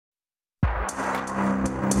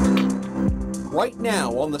Right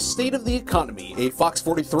now on the state of the economy, a Fox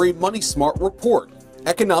 43 Money Smart report.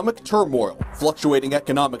 Economic turmoil. Fluctuating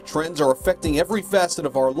economic trends are affecting every facet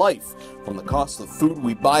of our life, from the cost of food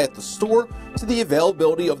we buy at the store to the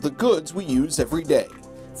availability of the goods we use every day.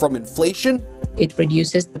 From inflation, it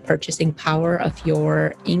reduces the purchasing power of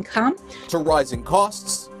your income, to rising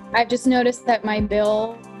costs. I've just noticed that my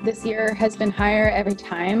bill this year has been higher every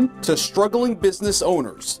time. To struggling business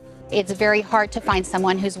owners. It's very hard to find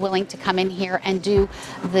someone who's willing to come in here and do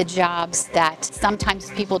the jobs that sometimes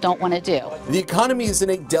people don't want to do. The economy is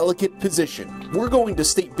in a delicate position. We're going to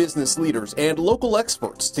state business leaders and local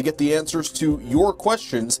experts to get the answers to your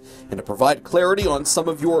questions and to provide clarity on some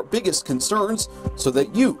of your biggest concerns so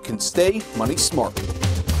that you can stay money smart.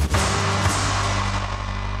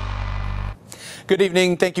 Good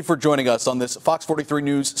evening. Thank you for joining us on this Fox 43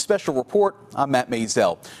 News special report. I'm Matt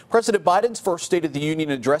Maisel. President Biden's first State of the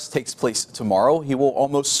Union address takes place tomorrow. He will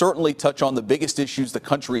almost certainly touch on the biggest issues the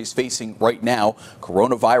country is facing right now: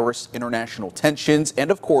 coronavirus, international tensions,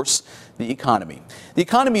 and of course, the economy. The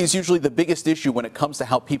economy is usually the biggest issue when it comes to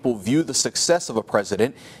how people view the success of a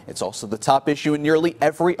president. It's also the top issue in nearly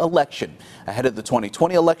every election. Ahead of the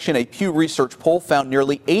 2020 election, a Pew Research poll found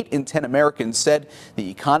nearly 8 in 10 Americans said the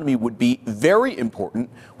economy would be very important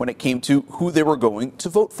when it came to who they were going to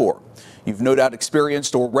vote for. You've no doubt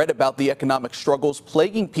experienced or read about the economic struggles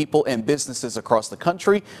plaguing people and businesses across the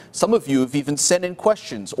country. Some of you have even sent in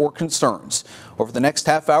questions or concerns. Over the next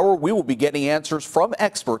half hour, we will be getting answers from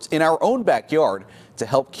experts in our own backyard to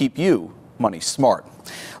help keep you money smart.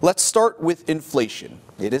 Let's start with inflation.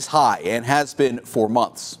 It is high and has been for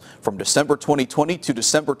months. From December 2020 to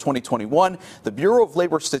December 2021, the Bureau of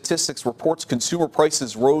Labor Statistics reports consumer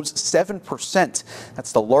prices rose 7%.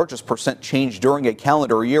 That's the largest percent change during a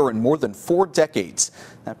calendar year in more than 4 decades.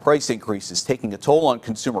 That price increase is taking a toll on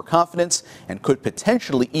consumer confidence and could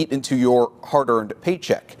potentially eat into your hard-earned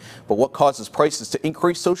paycheck. But what causes prices to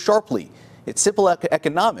increase so sharply? It's simple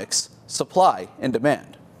economics: supply and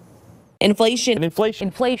demand. Inflation.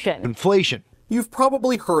 You've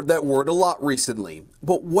probably heard that word a lot recently,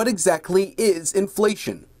 but what exactly is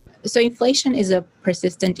inflation? So inflation is a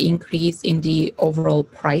persistent increase in the overall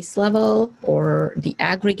price level or the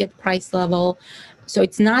aggregate price level. So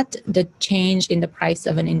it's not the change in the price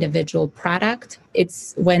of an individual product.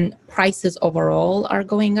 It's when prices overall are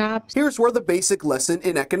going up. Here's where the basic lesson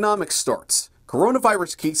in economics starts.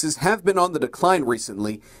 Coronavirus cases have been on the decline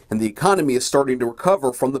recently, and the economy is starting to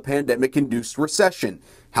recover from the pandemic-induced recession.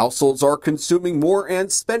 Households are consuming more and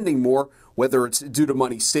spending more, whether it's due to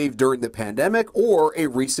money saved during the pandemic or a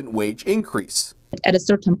recent wage increase. At a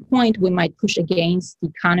certain point, we might push against the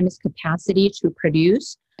economy's capacity to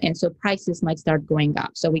produce, and so prices might start going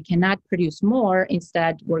up. So we cannot produce more.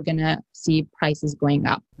 Instead, we're going to see prices going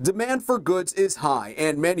up. Demand for goods is high,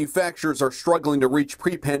 and manufacturers are struggling to reach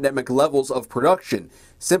pre-pandemic levels of production.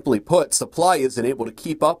 Simply put, supply isn't able to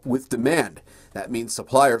keep up with demand. That means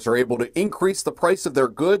suppliers are able to increase the price of their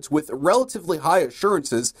goods with relatively high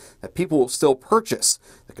assurances that people will still purchase.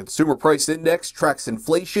 The Consumer Price Index tracks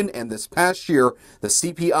inflation, and this past year, the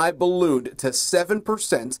CPI ballooned to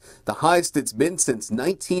 7%, the highest it's been since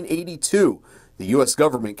 1982. The U.S.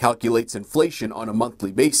 government calculates inflation on a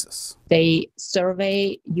monthly basis. They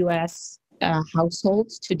survey U.S.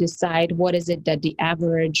 households to decide what is it that the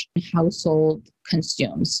average household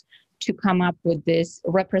consumes, to come up with this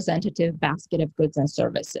representative basket of goods and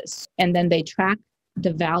services. And then they track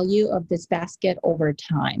the value of this basket over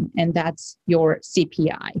time, and that's your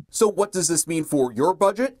CPI. So what does this mean for your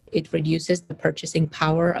budget? It reduces the purchasing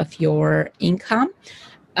power of your income.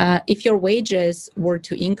 If your wages were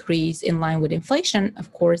to increase in line with inflation,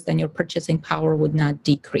 of course, then your purchasing power would not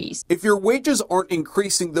decrease. If your wages aren't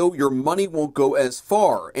increasing, though, your money won't go as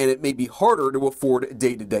far, and it may be harder to afford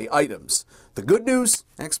day-to-day items. The good news,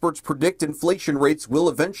 experts predict inflation rates will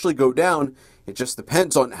eventually go down. It just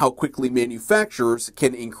depends on how quickly manufacturers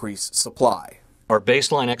can increase supply. Our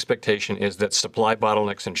baseline expectation is that supply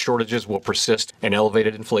bottlenecks and shortages will persist and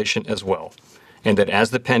elevated inflation as well, and that as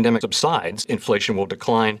the pandemic subsides, inflation will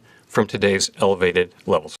decline from today's elevated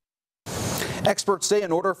levels. Experts say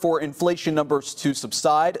in order for inflation numbers to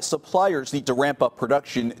subside, suppliers need to ramp up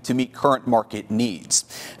production to meet current market needs.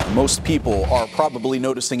 Most people are probably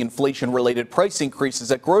noticing inflation-related price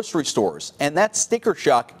increases at grocery stores, and that sticker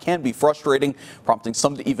shock can be frustrating, prompting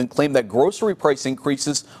some to even claim that grocery price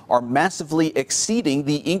increases are massively exceeding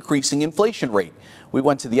the increasing inflation rate. We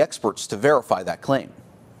went to the experts to verify that claim.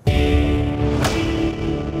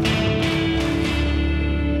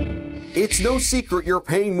 It's no secret you're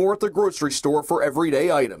paying more at the grocery store for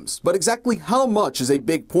everyday items, but exactly how much is a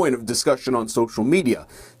big point of discussion on social media.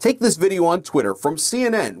 Take this video on Twitter from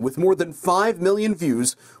CNN with more than 5 million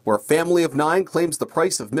views, where a family of 9 claims the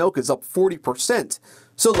price of milk is up 40%.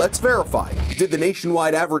 So let's verify. Did the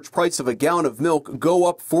nationwide average price of a gallon of milk go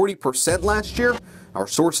up 40% last year? Our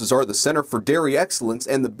sources are the Center for Dairy Excellence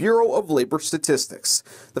and the Bureau of Labor Statistics.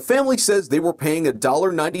 The family says they were paying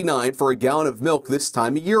 $1.99 for a gallon of milk this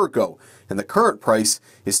time a year ago, and the current price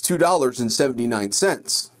is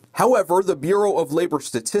 $2.79. However, the Bureau of Labor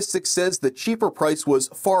Statistics says the cheaper price was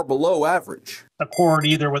far below average. Accord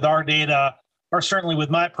either with our data or certainly with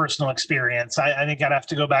my personal experience. I think I'd have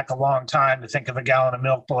to go back a long time to think of a gallon of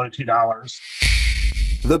milk below $2.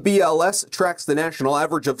 The BLS tracks the national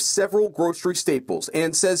average of several grocery staples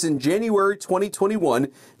and says in January 2021,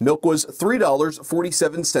 milk was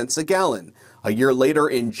 $3.47 a gallon. A year later,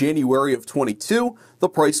 in January of 22, the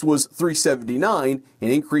price was $3.79, an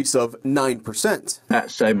increase of 9%.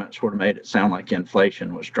 That segment sort of made it sound like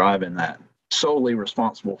inflation was driving that, solely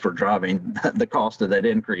responsible for driving the cost of that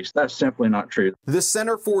increase. That's simply not true. The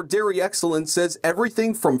Center for Dairy Excellence says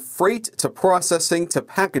everything from freight to processing to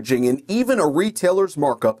packaging and even a retailer's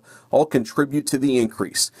markup all contribute to the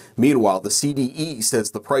increase. Meanwhile, the CDE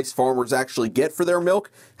says the price farmers actually get for their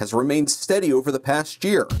milk has remained steady over the past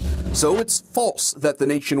year. So it's false that the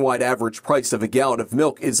nationwide average price of a gallon of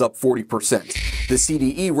milk is up 40%. The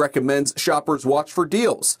CDE recommends shoppers watch for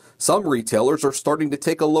deals. Some retailers are starting to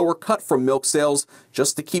take a lower cut from milk sales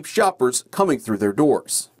just to keep shoppers coming through their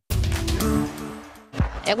doors.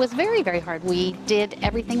 It was very, very hard. We did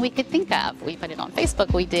everything we could think of. We put it on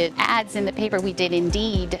Facebook, we did ads in the paper, we did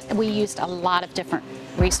Indeed. We used a lot of different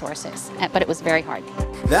resources, but it was very hard.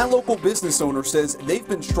 That local business owner says they've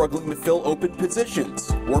been struggling to fill open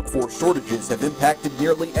positions. Workforce shortages have impacted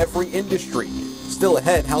nearly every industry. Still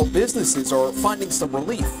ahead, how businesses are finding some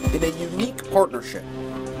relief in a unique partnership.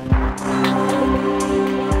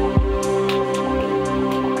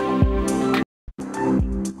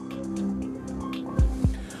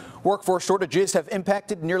 Workforce shortages have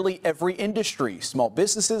impacted nearly every industry. Small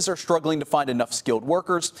businesses are struggling to find enough skilled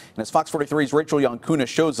workers. And as Fox 43's Rachel Yancuna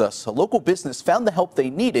shows us, a local business found the help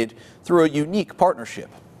they needed through a unique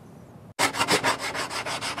partnership.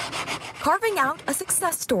 Carving out a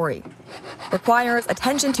success story requires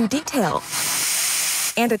attention to detail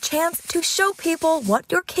and a chance to show people what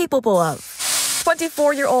you're capable of.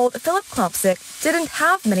 24-year-old Philip Klopsick didn't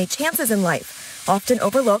have many chances in life, often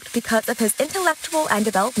overlooked because of his intellectual and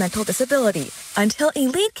developmental disability, until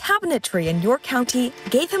Elite Cabinetry in York County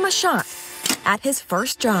gave him a shot at his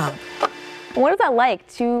first job. What is that like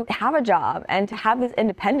to have a job and to have this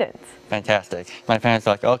independence? Fantastic. My parents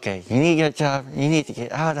are like, okay, you need to get a job, you need to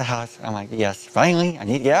get out of the house. I'm like, yes, finally, I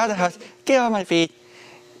need to get out of the house, get on my feet,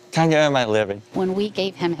 time to earn my living. When we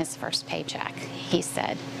gave him his first paycheck, he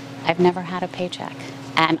said, I've never had a paycheck.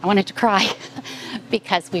 And I wanted to cry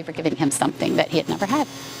because we were giving him something that he had never had.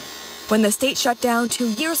 When the state shut down 2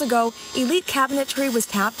 years ago, Elite Cabinetry was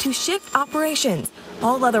tapped to shift operations.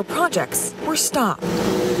 All other projects were stopped.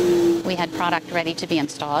 We had product ready to be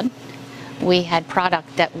installed. We had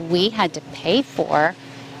product that we had to pay for,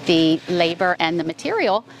 the labor and the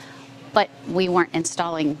material, but we weren't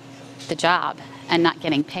installing the job and not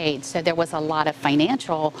getting paid. So there was a lot of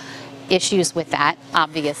financial issues with that,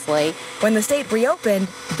 obviously. When the state reopened,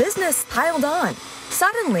 business piled on.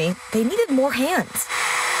 Suddenly, they needed more hands,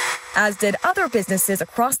 as did other businesses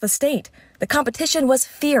across the state. The competition was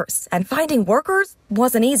fierce, and finding workers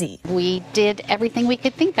wasn't easy. We did everything we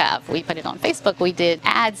could think of. We put it on Facebook, we did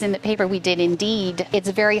ads in the paper, we did Indeed. It's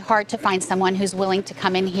very hard to find someone who's willing to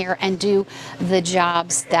come in here and do the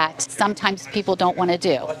jobs that sometimes people don't want to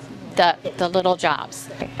do. The little jobs.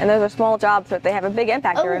 And those are small jobs, but they have a big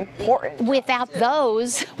impact. They're important. Without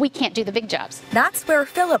those, we can't do the big jobs. That's where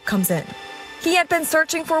Philip comes in. He had been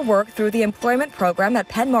searching for work through the employment program at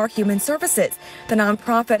Penmar Human Services. The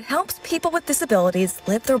nonprofit helps people with disabilities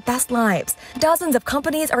live their best lives. Dozens of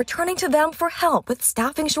companies are turning to them for help with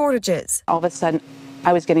staffing shortages. All of a sudden,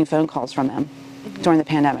 I was getting phone calls from them during the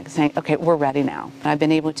pandemic saying, okay, we're ready now. And I've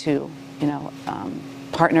been able to,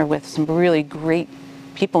 partner with some really great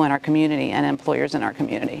people in our community and employers in our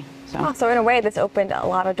community. So in a way, this opened a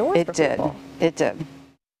lot of doors for people. It did.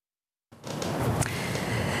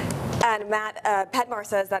 And Matt, Petmar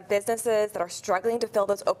says that businesses that are struggling to fill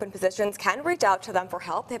those open positions can reach out to them for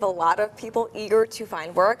help. They have a lot of people eager to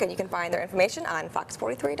find work, and you can find their information on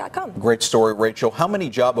fox43.com. Great story, Rachel. How many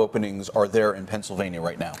job openings are there in Pennsylvania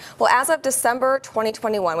right now? Well, as of December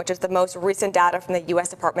 2021, which is the most recent data from the U.S.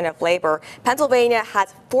 Department of Labor, Pennsylvania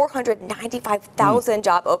has 495,000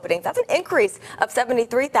 job openings. That's an increase of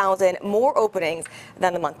 73,000 more openings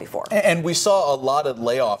than the month before. And we saw a lot of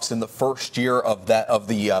layoffs in the first year of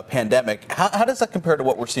the pandemic. How does that compare to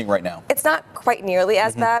what we're seeing right now? It's not quite nearly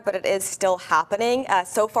as bad, but it is still happening.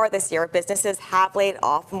 So far this year, businesses have laid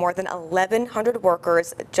off more than 1,100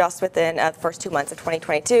 workers just within the first 2 months of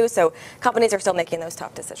 2022. So companies are still making those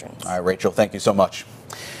tough decisions. All right, Rachel, thank you so much.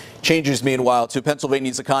 Changes, meanwhile, to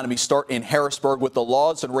Pennsylvania's economy start in Harrisburg with the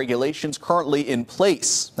laws and regulations currently in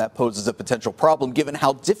place. That poses a potential problem given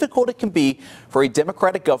how difficult it can be for a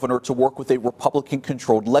Democratic governor to work with a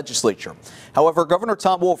Republican-controlled legislature. However, Governor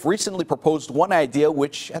Tom Wolf recently proposed one idea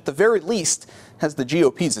which, at the very least, has the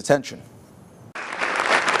GOP's attention.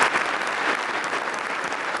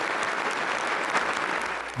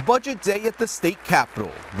 Budget day at the state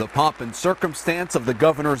capitol. The pomp and circumstance of the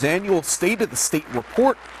governor's annual State of the State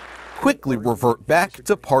report quickly revert back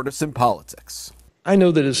to partisan politics. I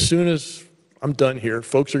know that as soon as I'm done here,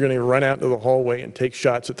 folks are going to run out into the hallway and take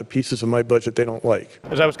shots at the pieces of my budget they don't like.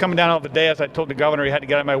 As I was coming down off the dais, I told the governor he had to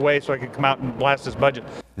get out of my way so I could come out and blast his budget.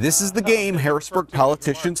 This is the game Harrisburg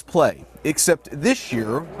politicians play, except this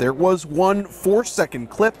year there was one 4-second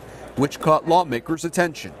clip which caught lawmakers'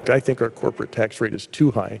 attention. I think our corporate tax rate is too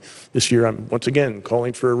high. This year, I'm once again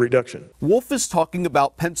calling for a reduction. Wolf is talking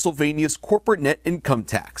about Pennsylvania's corporate net income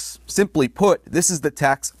tax. Simply put, this is the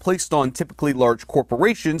tax placed on typically large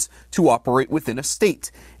corporations to operate within a state.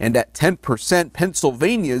 And at 10%,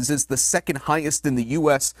 Pennsylvania's is the second highest in the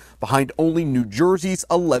U.S., behind only New Jersey's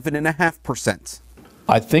 11.5%.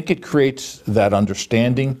 I think it creates that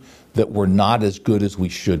understanding that we're not as good as we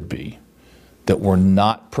should be, that we're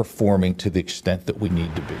not performing to the extent that we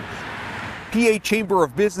need to be. PA Chamber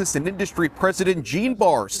of Business and Industry President Gene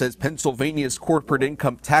Barr says Pennsylvania's corporate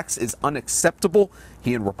income tax is unacceptable.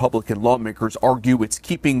 He and Republican lawmakers argue it's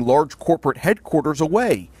keeping large corporate headquarters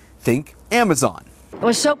away. Think Amazon. It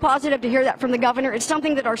was so positive to hear that from the governor. It's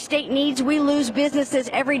something that our state needs. We lose businesses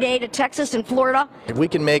every day to Texas and Florida. If we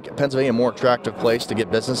can make Pennsylvania a more attractive place to get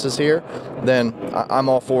businesses here, then I'm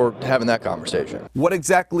all for having that conversation. What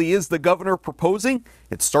exactly is the governor proposing?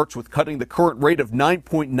 It starts with cutting the current rate of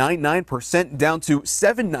 9.99% down to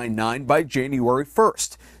 7.99% by January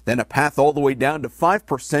 1st, then a path all the way down to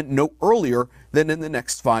 5% no earlier than in the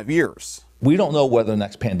next 5 years. We don't know whether the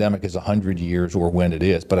next pandemic is 100 years or when it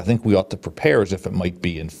is, but I think we ought to prepare as if it might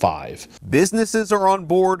be in 5. Businesses are on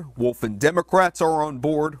board. Wolf and Democrats are on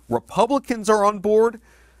board. Republicans are on board.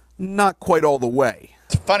 Not quite all the way.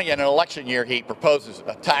 It's funny, in an election year, he proposes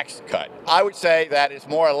a tax cut. I would say that is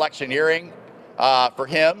more electioneering for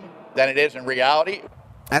him than it is in reality.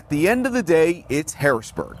 At the end of the day, it's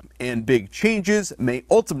Harrisburg, and big changes may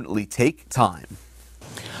ultimately take time.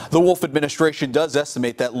 The Wolf administration does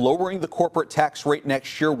estimate that lowering the corporate tax rate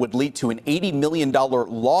next year would lead to an $80 million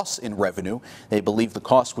loss in revenue. They believe the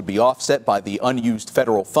cost would be offset by the unused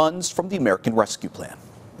federal funds from the American Rescue Plan.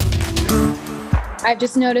 I've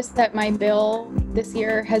just noticed that my bill this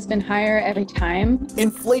year has been higher every time.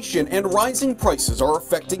 Inflation and rising prices are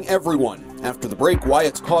affecting everyone. After the break, why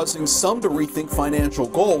it's causing some to rethink financial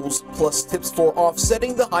goals, plus tips for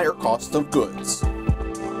offsetting the higher cost of goods.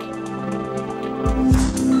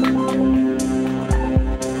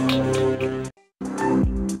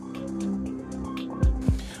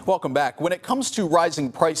 Welcome back. When it comes to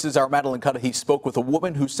rising prices, our Madeline Cudahy spoke with a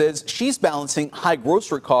woman who says she's balancing high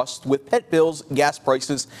grocery costs with pet bills, gas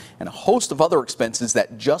prices, and a host of other expenses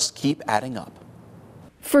that just keep adding up.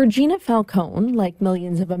 For Gina Falcone, like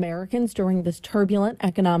millions of Americans during this turbulent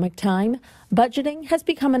economic time, budgeting has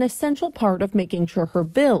become an essential part of making sure her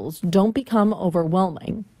bills don't become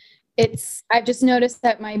overwhelming. I've just noticed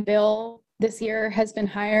that my bill this year has been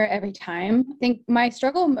higher every time. I think my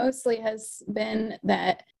struggle mostly has been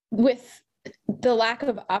that with the lack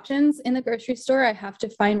of options in the grocery store, I have to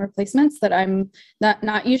find replacements that I'm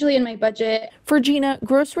not usually in my budget. For Gina,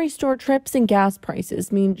 grocery store trips and gas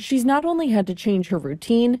prices mean she's not only had to change her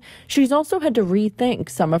routine, she's also had to rethink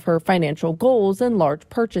some of her financial goals and large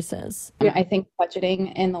purchases. I think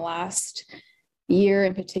budgeting in the last year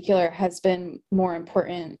in particular has been more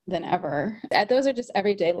important than ever. Those are just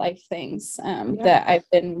everyday life things that I've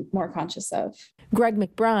been more conscious of. Greg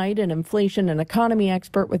McBride, an inflation and economy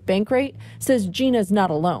expert with Bankrate, says Gina's not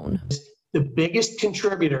alone. The biggest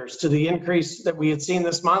contributors to the increase that we had seen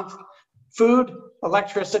this month: food,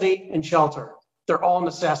 electricity, and shelter. they're all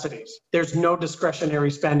necessities. There's no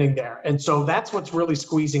discretionary spending there. And so that's what's really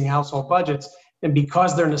squeezing household budgets. And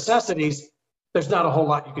because they're necessities, there's not a whole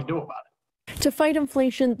lot you can do about it. To fight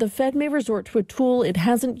inflation, the Fed may resort to a tool it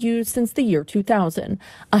hasn't used since the year 2000,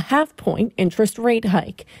 a half-point interest rate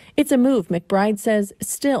hike. It's a move McBride says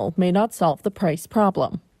still may not solve the price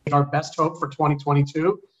problem. Our best hope for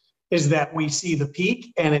 2022 is that we see the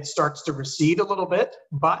peak and it starts to recede a little bit,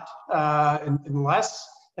 but unless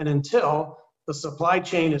and until the supply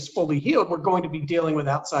chain is fully healed, we're going to be dealing with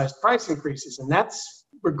outsized price increases. And that's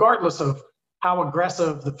regardless of how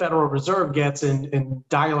aggressive the Federal Reserve gets in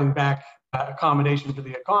dialing back accommodation for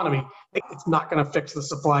the economy. It's not going to fix the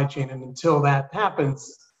supply chain. And until that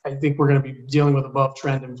happens, I think we're going to be dealing with above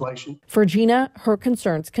trend inflation. For Gina, her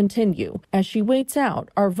concerns continue as she waits out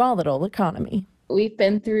our volatile economy. We've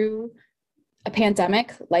been through a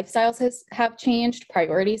pandemic. Lifestyles have changed.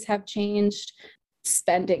 Priorities have changed.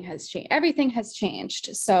 Spending has changed. Everything has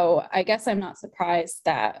changed. So I guess I'm not surprised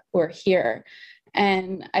that we're here.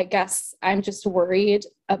 And I guess I'm just worried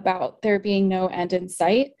about there being no end in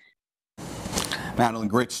sight. Madeline,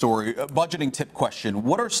 great story. Budgeting tip question.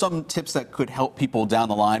 What are some tips that could help people down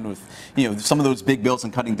the line with, some of those big bills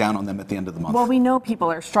and cutting down on them at the end of the month? Well, we know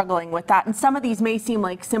people are struggling with that. And some of these may seem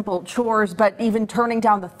like simple chores, but even turning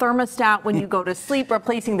down the thermostat when you go to sleep,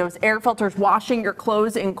 replacing those air filters, washing your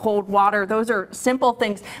clothes in cold water, those are simple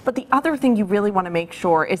things. But the other thing you really want to make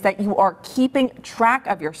sure is that you are keeping track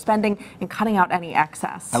of your spending and cutting out any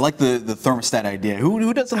excess. I like the thermostat idea.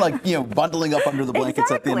 Who doesn't like, bundling up under the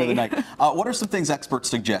blankets at the end of the night? What are some things experts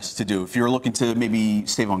suggest to do if you're looking to maybe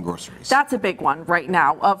save on groceries? That's a big one right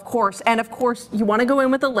now, of course. And of course, you want to go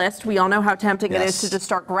in with a list. We all know how tempting it is to just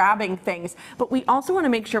start grabbing things. But we also want to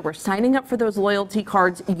make sure we're signing up for those loyalty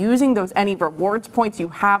cards, using those any rewards points you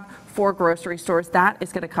have for grocery stores. That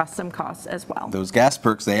is going to cost some costs as well. Those gas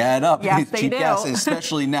perks, they add up. Yes, they Cheap do. gas,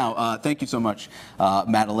 especially now. Thank you so much,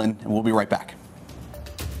 Madeline. And we'll be right back.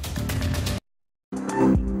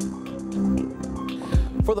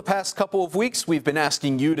 For the past couple of weeks, we've been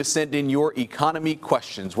asking you to send in your economy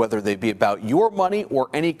questions, whether they be about your money or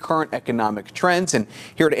any current economic trends. And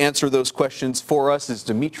here to answer those questions for us is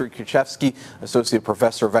Dmitry Krzyzewski, Associate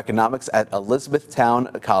Professor of Economics at Elizabethtown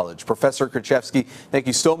College. Professor Krzyzewski, thank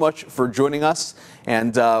you so much for joining us.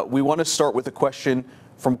 And we want to start with a question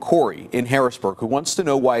from Corey in Harrisburg, who wants to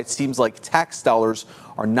know why it seems like tax dollars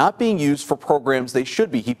are not being used for programs they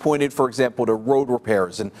should be. He pointed, for example, to road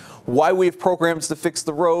repairs and why we have programs to fix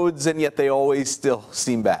the roads, and yet they always still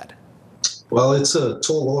seem bad. Well, it's a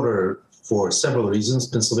tall order for several reasons.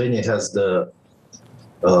 Pennsylvania has the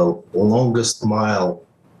longest mile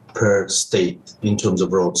per state in terms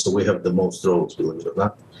of roads, so we have the most roads, believe it or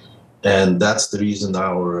not. And that's the reason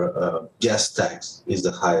our gas tax is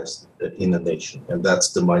the highest in the nation. And that's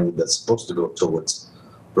the money that's supposed to go towards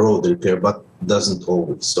road repair, but doesn't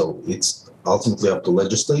always. So it's ultimately up to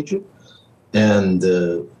legislature. And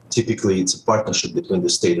typically it's a partnership between the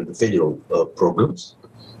state and the federal programs.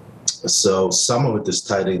 So some of it is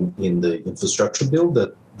tied in the infrastructure bill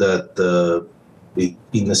that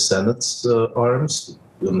in the Senate's arms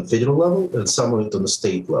on the federal level, and some of it on the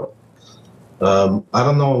state level. I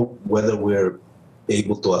don't know whether we're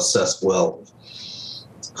able to assess well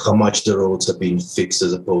how much the roads are being fixed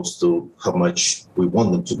as opposed to how much we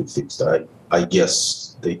want them to be fixed. I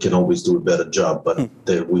guess they can always do a better job, but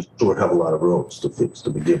we sure have a lot of roads to fix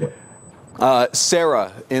to begin with.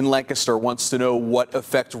 Sarah in Lancaster wants to know what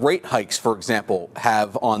effect rate hikes, for example,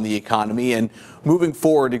 have on the economy, and moving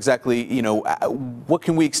forward, exactly, what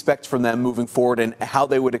can we expect from them moving forward, and how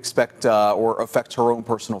they would expect or affect her own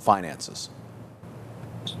personal finances?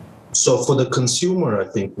 So for the consumer, I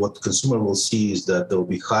think what the consumer will see is that there will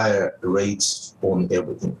be higher rates on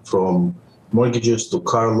everything, from mortgages to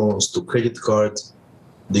car loans to credit cards.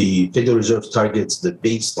 The Federal Reserve targets the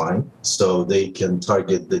baseline, so they can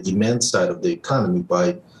target the demand side of the economy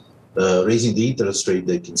by raising the interest rate.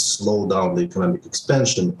 They can slow down the economic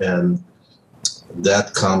expansion, and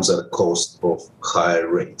that comes at a cost of higher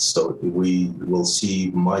rates. So we will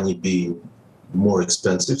see money being more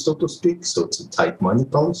expensive, so to speak. So it's a tight money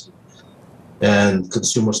policy. And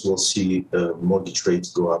consumers will see mortgage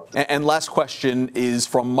rates go up. And last question is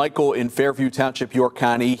from Michael in Fairview Township, York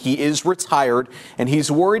County. He is retired, and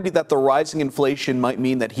he's worried that the rising inflation might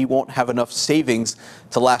mean that he won't have enough savings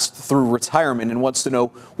to last through retirement, and wants to know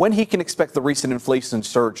when he can expect the recent inflation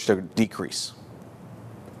surge to decrease.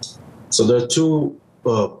 So there are two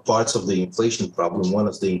parts of the inflation problem. One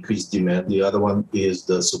is the increased demand. The other one is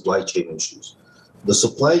the supply chain issues. The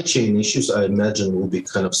supply chain issues, I imagine, will be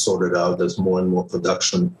kind of sorted out as more and more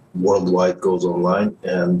production worldwide goes online,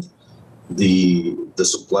 and the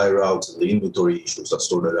supply routes and the inventory issues are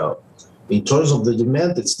sorted out. In terms of the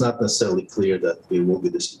demand, it's not necessarily clear that it will be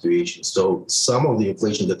the situation. So some of the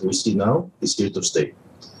inflation that we see now is here to stay.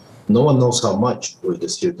 No one knows how much it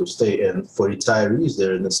is here to stay. And for retirees,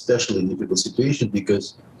 they're in an especially difficult situation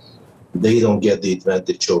because they don't get the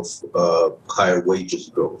advantage of higher wages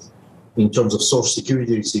growth. In terms of Social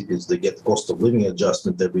Security recipients, they get cost of living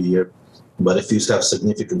adjustment every year. But if you have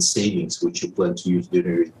significant savings, which you plan to use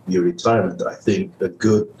during your retirement, I think a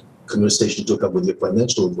good conversation to have with your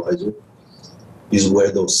financial advisor is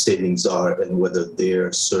where those savings are and whether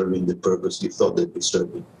they're serving the purpose you thought they'd be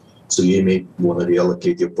serving. So you may want to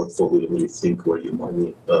reallocate your portfolio and rethink where your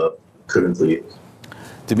money currently is.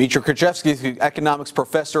 Dmitry Krajewski, economics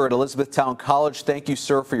professor at Elizabethtown College. Thank you,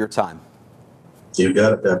 sir, for your time. You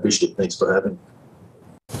got it. I appreciate it. Thanks for having me.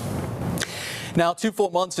 Now, 2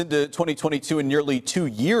 full months into 2022 and nearly 2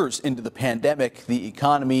 years into the pandemic, the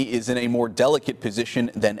economy is in a more delicate position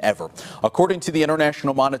than ever. According to the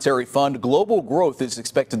International Monetary Fund, global growth is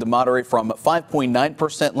expected to moderate from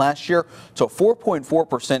 5.9% last year to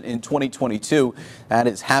 4.4% in 2022. That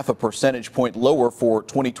is half a percentage point lower for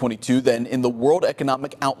 2022 than in the World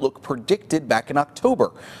Economic Outlook predicted back in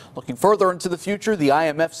October. Looking further into the future, the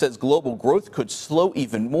IMF says global growth could slow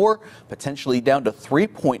even more, potentially down to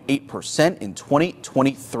 3.8% in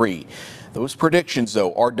 2023. Those predictions,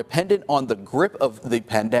 though, are dependent on the grip of the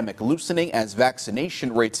pandemic loosening as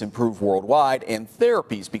vaccination rates improve worldwide and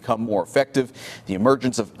therapies become more effective. The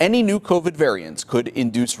emergence of any new COVID variants could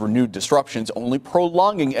induce renewed disruptions, only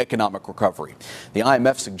prolonging economic recovery. The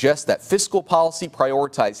IMF suggests that fiscal policy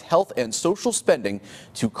prioritize health and social spending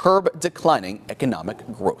to curb declining economic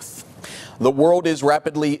growth. The world is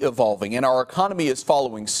rapidly evolving, and our economy is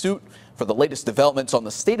following suit. For the latest developments on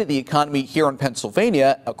the state of the economy here in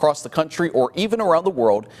Pennsylvania, across the country, or even around the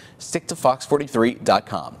world, stick to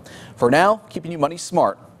Fox43.com. For now, keeping you money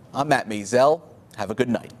smart, I'm Matt Maisel. Have a good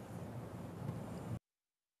night.